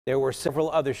There were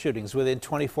several other shootings within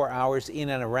 24 hours in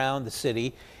and around the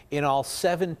city. In all,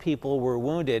 7 people were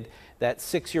wounded. That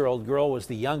 6-year-old girl was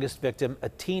the youngest victim. A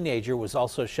teenager was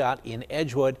also shot in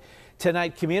Edgewood.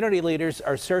 Tonight, community leaders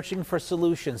are searching for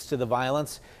solutions to the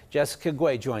violence. Jessica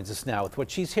Guay joins us now with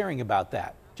what she's hearing about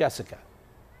that. Jessica.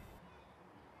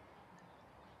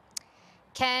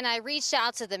 Ken, I reached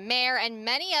out to the mayor and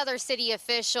many other city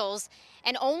officials,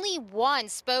 and only one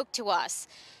spoke to us.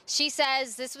 She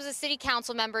says this was a city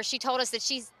council member. She told us that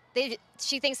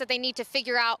she thinks that they need to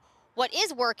figure out what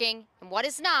is working and what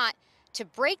is not to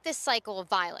break this cycle of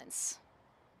violence.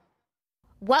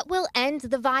 What will end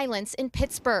the violence in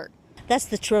Pittsburgh? That's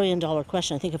the trillion-dollar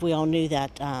question. I think if we all knew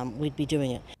that, we'd be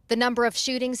doing it. The number of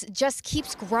shootings just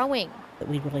keeps growing. But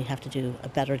we really have to do a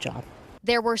better job.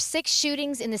 There were 6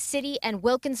 shootings in the city and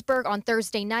Wilkinsburg on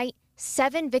Thursday night,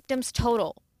 7 victims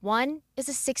total. One is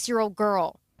a 6-year-old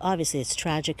girl. Obviously, it's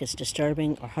tragic, it's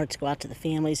disturbing. Our hearts go out to the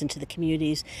families and to the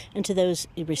communities and to those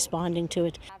responding to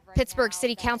it. Pittsburgh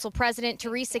City Council President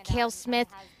Teresa Cale-Smith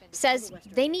says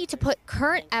they need to put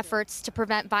current efforts to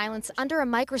prevent violence under a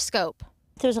microscope.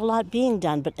 There's a lot being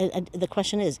done, but the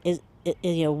question is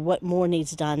what more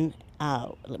needs done,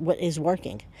 what is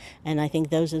working? And I think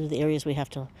those are the areas we have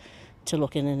to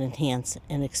look in and enhance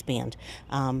and expand.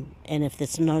 And if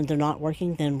they're not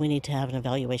working, then we need to have an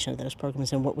evaluation of those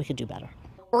programs and what we could do better.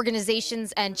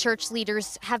 Organizations and church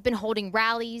leaders have been holding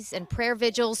rallies and prayer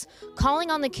vigils,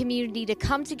 calling on the community to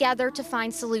come together to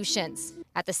find solutions.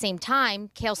 At the same time,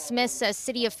 Cale-Smith says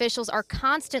city officials are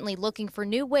constantly looking for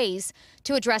new ways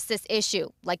to address this issue,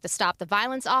 like the Stop the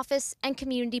Violence office and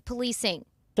community policing.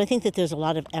 So I think that there's a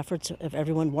lot of efforts of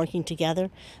everyone working together,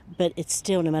 but it's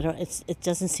still, no matter, it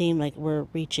doesn't seem like we're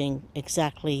reaching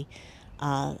exactly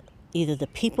either the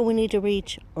people we need to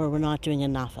reach or we're not doing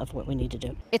enough of what we need to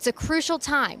do. It's a crucial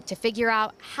time to figure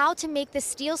out how to make the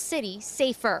Steel City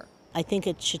safer. I think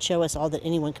it should show us all that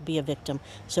anyone could be a victim,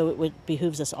 so it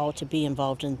behooves us all to be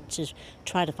involved and to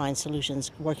try to find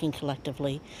solutions, working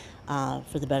collectively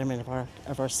for the betterment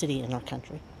of our city and our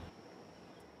country.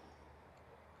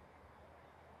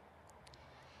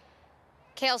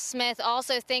 Cale-Smith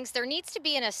also thinks there needs to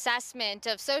be an assessment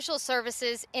of social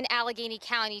services in Allegheny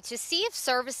County to see if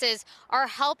services are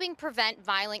helping prevent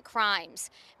violent crimes.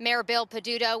 Mayor Bill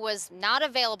Peduto was not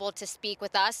available to speak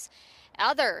with us.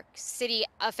 Other city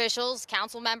officials,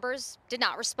 council members, did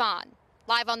not respond.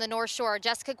 Live on the North Shore,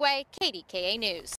 Jessica Guay, KDKA News.